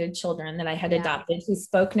 complicated children that I had adopted who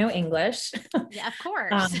spoke no English, yeah, of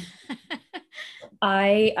course.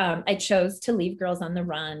 I chose to leave Girls on the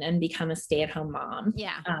Run and become a stay-at-home mom.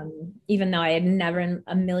 Yeah. Even though I had never in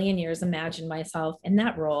a million years imagined myself in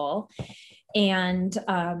that role. And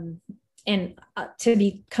to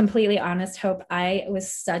be completely honest, Hope, I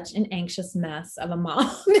was such an anxious mess of a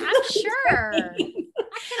mom. I'm sure.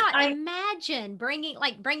 I cannot imagine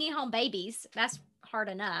bringing home babies. That's hard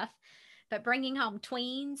enough, but bringing home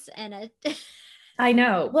tweens and a I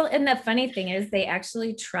know. Well, and the funny thing is they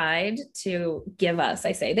actually tried to give us,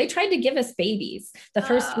 they tried to give us babies. The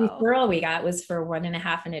first referral we got was for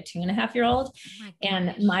 1.5 and a 2.5-year-old.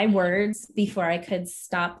 And my words before I could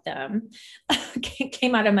stop them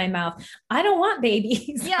came out of my mouth. I don't want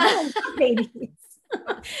babies. Yeah. I don't want babies.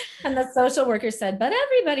 And the social worker said, but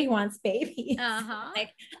everybody wants babies. I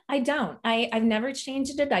don't. I've never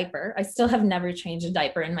changed a diaper. I still have never changed a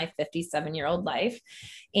diaper in my 57-year-old life.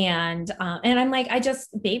 And I'm like,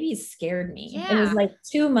 babies scared me. Yeah. It was like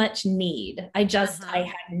too much need. I had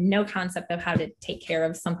no concept of how to take care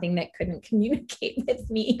of something that couldn't communicate with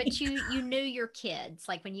me. But you knew your kids.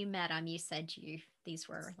 Like when you met them, you said these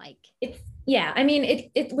were like, I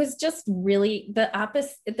mean, it was just really the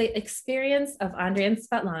opposite. The experience of Andrea and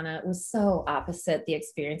Svetlana was so opposite the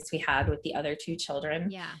experience we had with the other two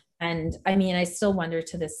children. Yeah. And I mean, I still wonder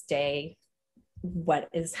to this day what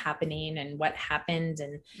is happening and what happened.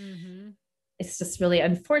 And it's just really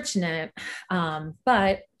unfortunate.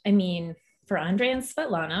 But I mean, for Andrea and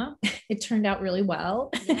Svetlana, it turned out really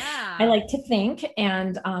well. Yeah. I like to think.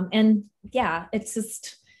 And yeah, it's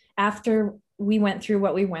just after we went through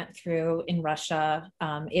what we went through in Russia,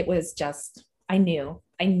 it was just, I knew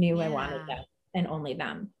I wanted them and only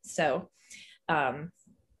them. So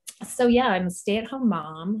yeah, I'm a stay-at-home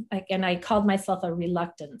mom. And I called myself a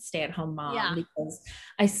reluctant stay-at-home mom because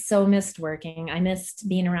I so missed working. I missed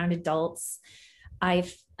being around adults. I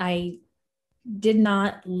did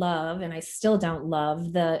not love, and I still don't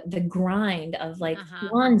love the grind of like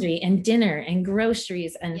laundry and dinner and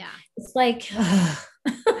groceries. And it's like, I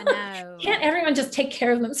know. Can't everyone just take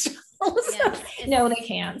care of themselves? Yes, no, they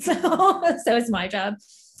can't. So it's my job.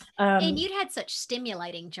 And you'd had such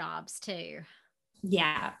stimulating jobs too.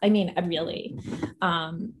 Yeah. I mean, really.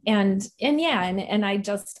 And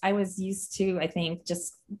I was used to, I think,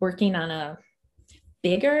 just working on a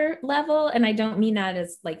bigger level. And I don't mean that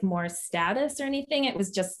as like more status or anything. It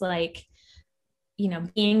was just like,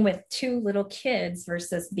 being with two little kids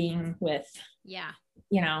versus being with,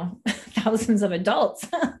 thousands of adults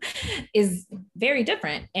is very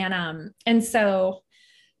different. And so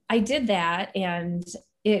I did that. And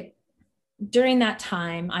during that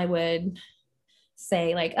time, I would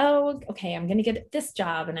say like, oh, okay, I'm going to get this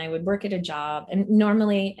job. And I would work at a job. And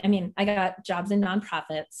normally, I mean, I got jobs in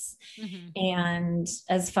nonprofits and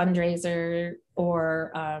as fundraiser,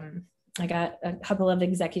 or I got a couple of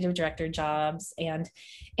executive director jobs, and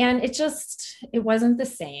it wasn't the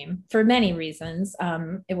same for many reasons.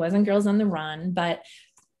 It wasn't Girls on the Run, but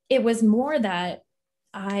it was more that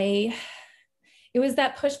it was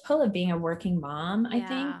that push-pull of being a working mom, I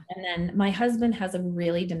think. And then my husband has a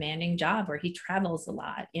really demanding job where he travels a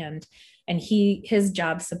lot, and his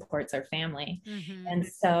job supports our family. And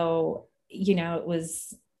so,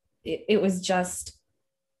 it was just,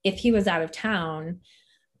 if he was out of town,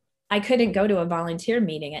 I couldn't go to a volunteer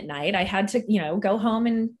meeting at night. I had to, go home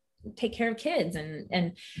and take care of kids.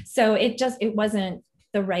 And so it wasn't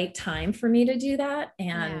the right time for me to do that.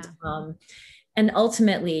 And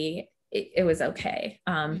ultimately it was okay.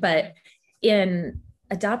 But in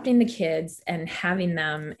adopting the kids and having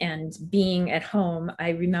them and being at home,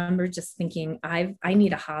 I remember just thinking, I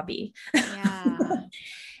need a hobby.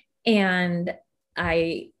 And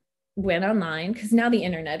I went online because now the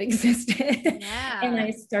internet existed. And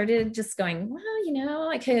I started just going, well,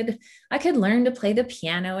 I could learn to play the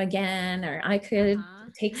piano again, or I could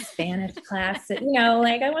take Spanish class. I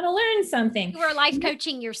want to learn something. You were life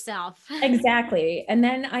coaching yourself. Exactly. And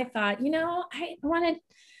then I thought, I want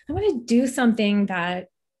to do something that,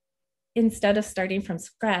 instead of starting from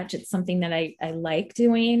scratch, it's something that I like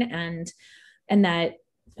doing, and that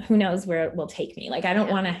who knows where it will take me. Like, I don't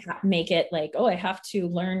want to make it like, oh, I have to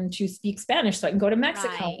learn to speak Spanish so I can go to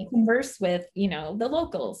Mexico and converse with, the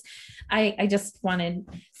locals. I just wanted,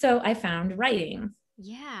 so I found writing.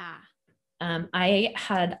 Yeah. I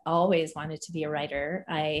had always wanted to be a writer.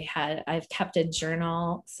 I've kept a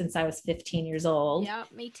journal since I was 15 years old. Yeah,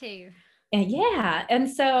 me too.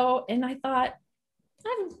 And I thought,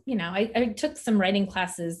 I took some writing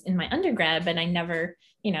classes in my undergrad, but I never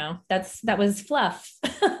that was fluff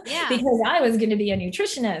Yeah. because I was going to be a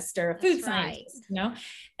nutritionist or a food That's right. scientist.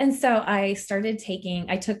 And so I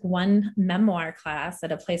took one memoir class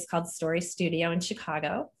at a place called Story Studio in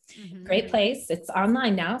Chicago. Mm-hmm. Great place. It's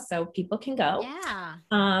online now, so people can go.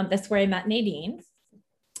 Yeah. That's where I met Nadine.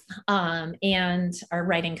 And our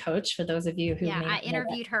writing coach, for those of you who I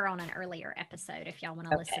interviewed her on an earlier episode if y'all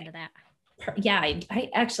want to listen to that. Yeah,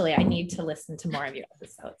 I need to listen to more of your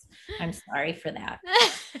episodes. I'm sorry for that.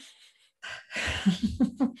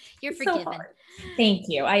 You're forgiven. Thank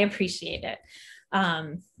you. I appreciate it.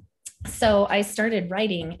 So I started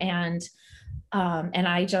writing, and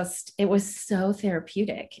it was so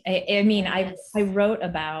therapeutic. I wrote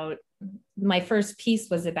about, my first piece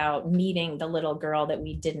was about meeting the little girl that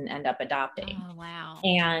we didn't end up adopting. Oh, wow.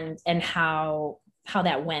 And how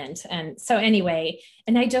that went. And so anyway,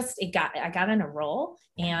 and I got on a roll,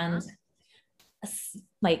 and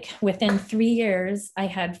like within 3 years, I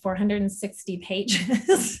had 460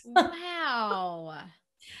 pages. Wow.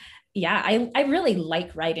 Yeah, I really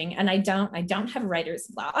like writing, and I don't have writer's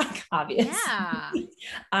block, obviously. Yeah.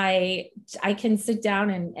 I can sit down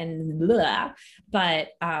and blah,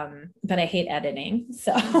 but I hate editing.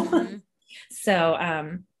 So Mm-hmm.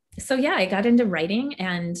 so yeah, I got into writing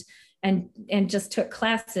and just took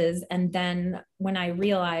classes. And then when I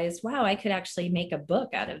realized, wow, I could actually make a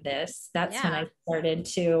book out of this, that's when I started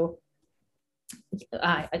to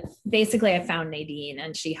basically, I found Nadine,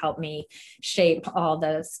 and she helped me shape all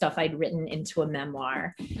the stuff I'd written into a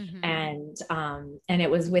memoir. Mm-hmm. And it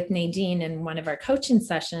was with Nadine in one of our coaching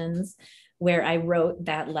sessions where I wrote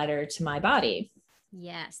that letter to my body.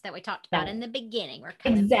 Yes, that we talked about in the beginning. We're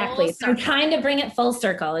exactly. So I'm trying to bring it full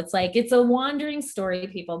circle. It's like, it's a wandering story,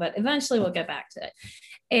 people, but eventually we'll get back to it.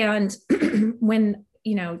 And when,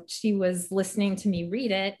 she was listening to me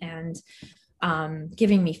read it and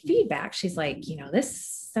giving me feedback, she's like,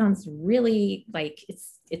 this sounds really like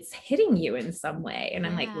it's hitting you in some way. And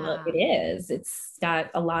I'm like, well, it is. It's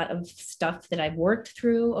got a lot of stuff that I've worked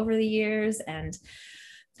through over the years. And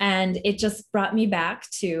it just brought me back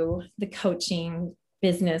to the coaching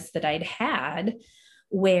business that I'd had,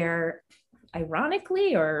 where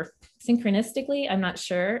ironically or synchronistically, I'm not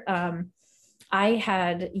sure, I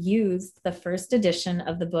had used the first edition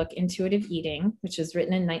of the book Intuitive Eating, which was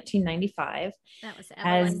written in 1995. That was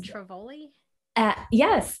Evelyn Trevoli?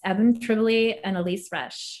 Yes, Evan Tribole and Elise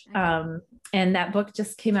Resch. Okay. And that book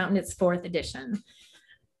just came out in its 4th edition.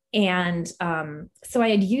 And so I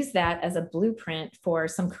had used that as a blueprint for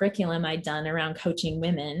some curriculum I'd done around coaching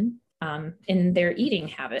women in their eating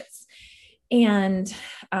habits. And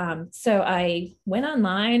so I went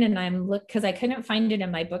online and because I couldn't find it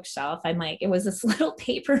in my bookshelf. I'm like, it was this little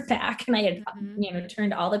paperback, and I had,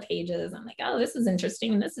 turned all the pages. I'm like, oh, this is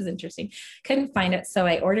interesting. And this is interesting. Couldn't find it. So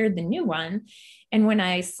I ordered the new one. And when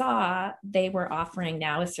I saw they were offering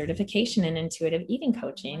now a certification in intuitive eating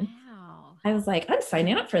coaching, I was like, I'm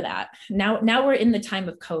signing up for that. Now we're in the time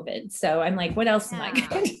of COVID. So I'm like, what else am I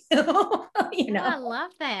going to do? I love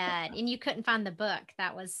that. And you couldn't find the book.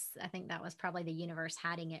 I think that was probably the universe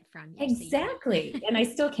hiding it from you. Exactly. And I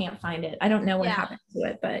still can't find it. I don't know what happened to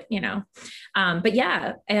it, but but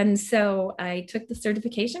yeah. And so I took the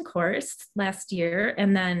certification course last year,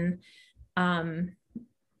 and then,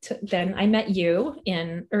 then I met you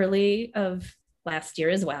in early of last year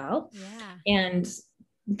as well. Yeah. And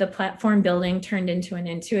the platform building turned into an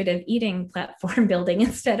intuitive eating platform building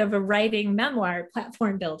instead of a writing memoir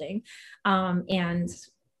platform building. And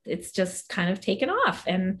it's just kind of taken off,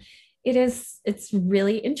 and it's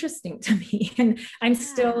really interesting to me. And I'm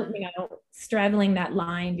still, straddling that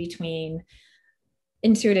line between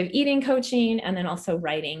intuitive eating coaching and then also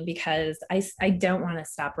writing, because I don't want to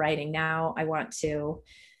stop writing now. I want to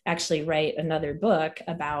actually write another book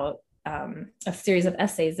about a series of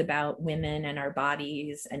essays about women and our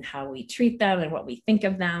bodies and how we treat them and what we think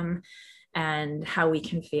of them and how we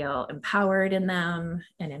can feel empowered in them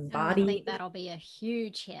and embodied. I think that'll be a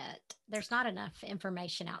huge hit. There's not enough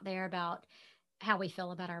information out there about how we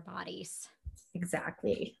feel about our bodies.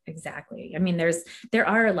 Exactly. I mean, there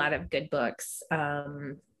are a lot of good books.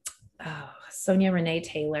 Sonia Renee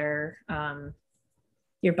Taylor,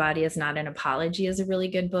 Your Body is Not an Apology is a really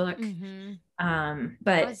good book. Mm-hmm.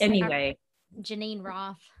 But anyway. Janine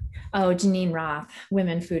Roth. Oh, Janine Roth,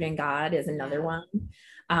 Women, Food, and God is another one.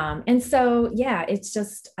 And so, yeah, it's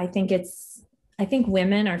just, I think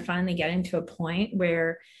women are finally getting to a point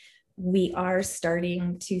where we are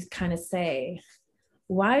starting to kind of say,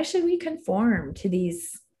 why should we conform to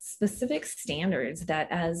these specific standards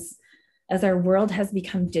that as our world has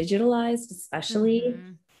become digitalized, especially,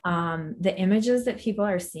 the images that people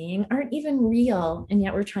are seeing aren't even real. And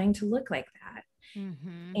yet we're trying to look like that.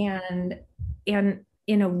 Mm-hmm. And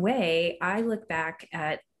in a way, I look back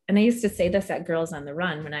at, and I used to say this at Girls on the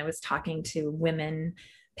Run when I was talking to women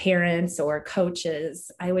parents or coaches,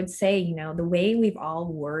 I would say, you know, the way we've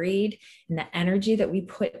all worried and the energy that we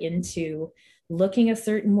put into looking a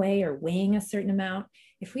certain way or weighing a certain amount,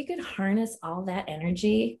 if we could harness all that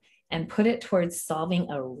energy and put it towards solving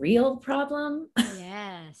a real problem,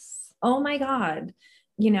 Yes. oh my God,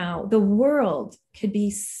 you know, the world could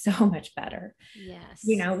be so much better. Yes.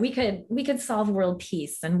 You know, we could solve world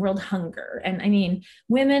peace and world hunger. And I mean,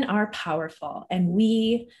 women are powerful, and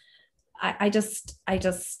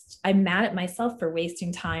I'm mad at myself for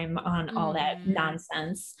wasting time on all that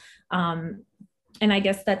nonsense. And I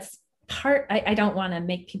guess that's part, I don't want to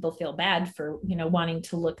make people feel bad for, you know, wanting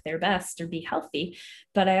to look their best or be healthy.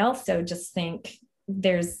 But I also just think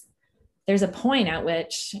there's a point at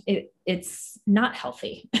which it's not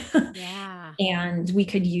healthy. Yeah. And we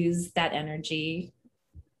could use that energy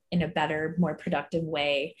in a better, more productive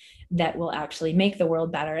way that will actually make the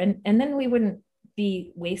world better. And then we wouldn't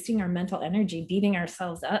be wasting our mental energy beating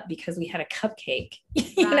ourselves up because we had a cupcake.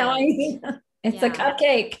 You know, I mean, it's a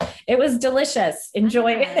cupcake. It was delicious.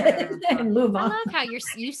 Enjoy it and move on. I love how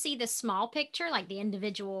you see the small picture, like the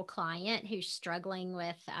individual client who's struggling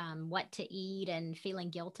with what to eat and feeling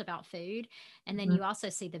guilt about food. And then you also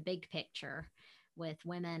see the big picture with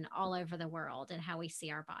women all over the world and how we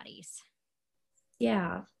see our bodies.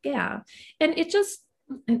 Yeah. Yeah. And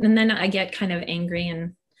and then I get kind of angry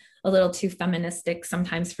and a little too feministic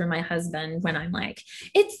sometimes for my husband when I'm like,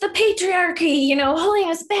 it's the patriarchy, you know, holding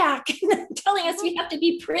us back, telling us we have to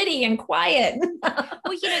be pretty and quiet.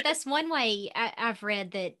 Well, you know, that's one way I've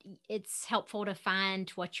read that it's helpful to find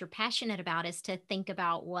what you're passionate about is to think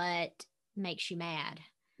about what makes you mad.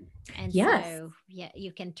 And so, yeah,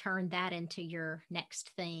 you can turn that into your next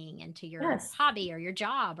thing, into your hobby or your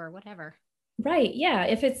job or whatever. Right. Yeah.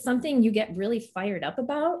 If it's something you get really fired up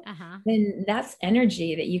about, then that's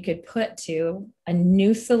energy that you could put to a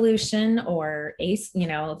new solution or you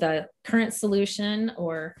know, the current solution,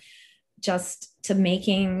 or just to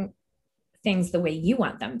making things the way you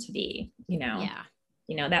want them to be, you know? Yeah.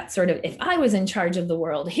 You know, that sort of, if I was in charge of the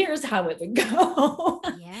world, here's how it would go.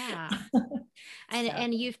 Yeah.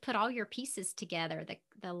 And you've put all your pieces together,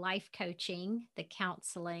 the life coaching, the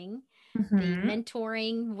counseling, the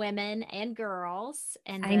mentoring women and girls,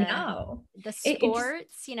 and I know the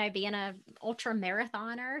sports, you know, being a ultra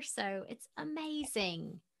marathoner. So it's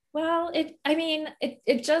amazing. Well, I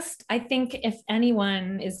think if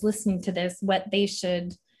anyone is listening to this, what they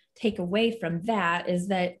should take away from that is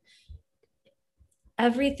that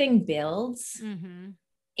everything builds.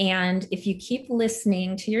 And if you keep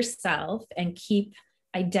listening to yourself and keep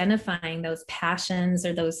identifying those passions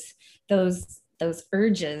or those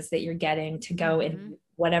urges that you're getting to go in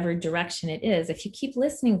whatever direction it is, if you keep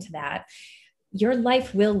listening to that, your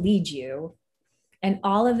life will lead you. And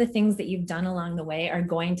all of the things that you've done along the way are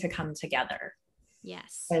going to come together.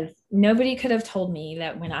 Yes. Because nobody could have told me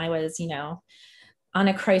that when I was, you know, on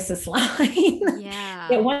a crisis line,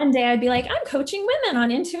 that one day I'd be like, I'm coaching women on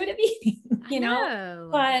intuitive eating, you know?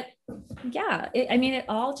 But yeah, it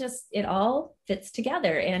all fits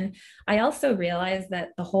together. And I also realized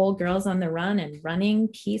that the whole Girls on the Run and running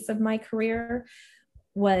piece of my career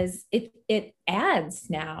was, it adds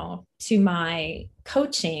now to my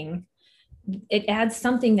coaching. It adds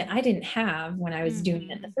something that I didn't have when I was doing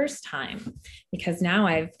it the first time, because now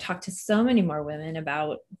I've talked to so many more women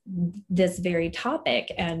about this very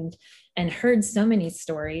topic and heard so many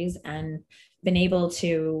stories and been able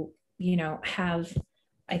to, you know, have,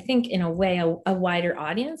 I think in a way, a wider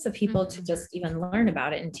audience of people to just even learn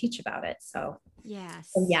about it and teach about it. So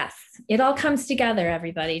yes, it all comes together,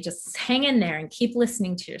 everybody. Just hang in there and keep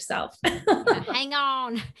listening to yourself. Hang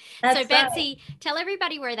on. So Betsy, tell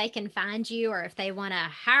everybody where they can find you, or if they want to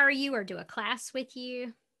hire you or do a class with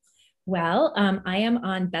you. Well, I am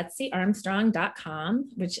on betsyarmstrong.com,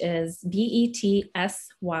 which is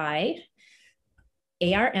BetsyArmstrong,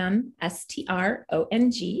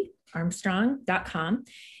 Armstrong.com.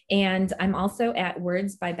 And I'm also at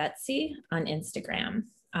Words by Betsy on Instagram.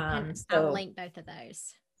 I'll link both of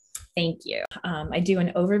those. Thank you. I do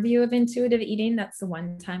an overview of intuitive eating. That's a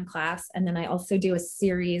one-time class. And then I also do a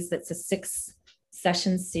series that's a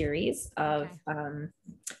 6-session series of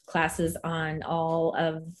classes on all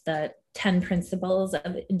of the 10 principles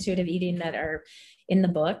of intuitive eating that are in the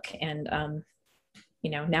book. And,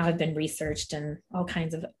 you know, now have been researched and all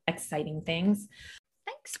kinds of exciting things.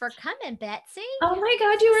 Thanks for coming, Betsy. Oh my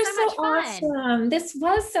God, you were so awesome. This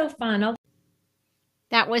was so fun.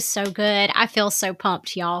 That was so good. I feel so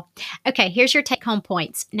pumped, y'all. Okay, here's your take-home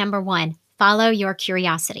points. Number 1, follow your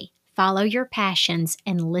curiosity. Follow your passions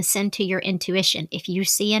and listen to your intuition. If you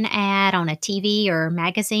see an ad on a TV or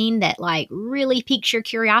magazine that like really piques your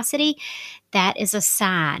curiosity, that is a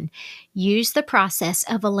sign. Use the process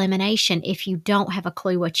of elimination if you don't have a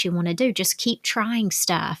clue what you want to do. Just keep trying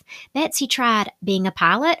stuff. Betsy tried being a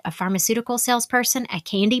pilot, a pharmaceutical salesperson, a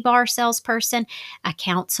candy bar salesperson, a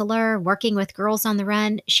counselor, working with girls on the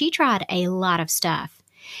run. She tried a lot of stuff.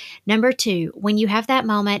 Number 2, when you have that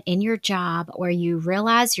moment in your job where you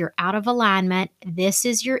realize you're out of alignment, this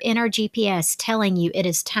is your inner GPS telling you it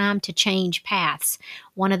is time to change paths.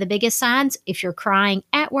 One of the biggest signs, if you're crying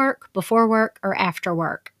at work, before work, or after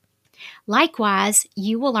work. Likewise,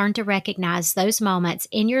 you will learn to recognize those moments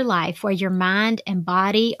in your life where your mind and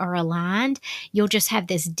body are aligned. You'll just have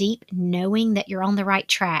this deep knowing that you're on the right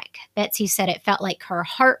track. Betsy said it felt like her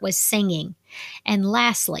heart was singing. And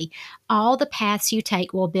lastly, all the paths you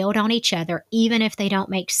take will build on each other, even if they don't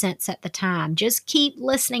make sense at the time. Just keep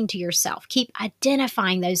listening to yourself. Keep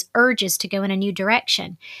identifying those urges to go in a new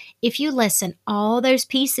direction. If you listen, all those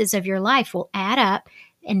pieces of your life will add up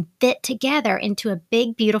and fit together into a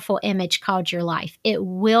big, beautiful image called your life. It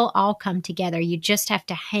will all come together. You just have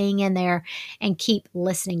to hang in there and keep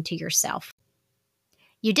listening to yourself.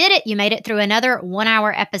 You did it. You made it through another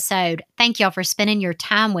 1-hour episode. Thank y'all for spending your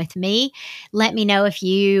time with me. Let me know if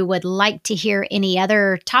you would like to hear any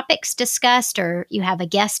other topics discussed or you have a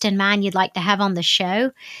guest in mind you'd like to have on the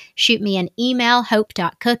show. Shoot me an email,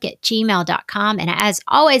 hope.cook@gmail.com. And as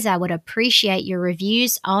always, I would appreciate your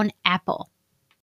reviews on Apple.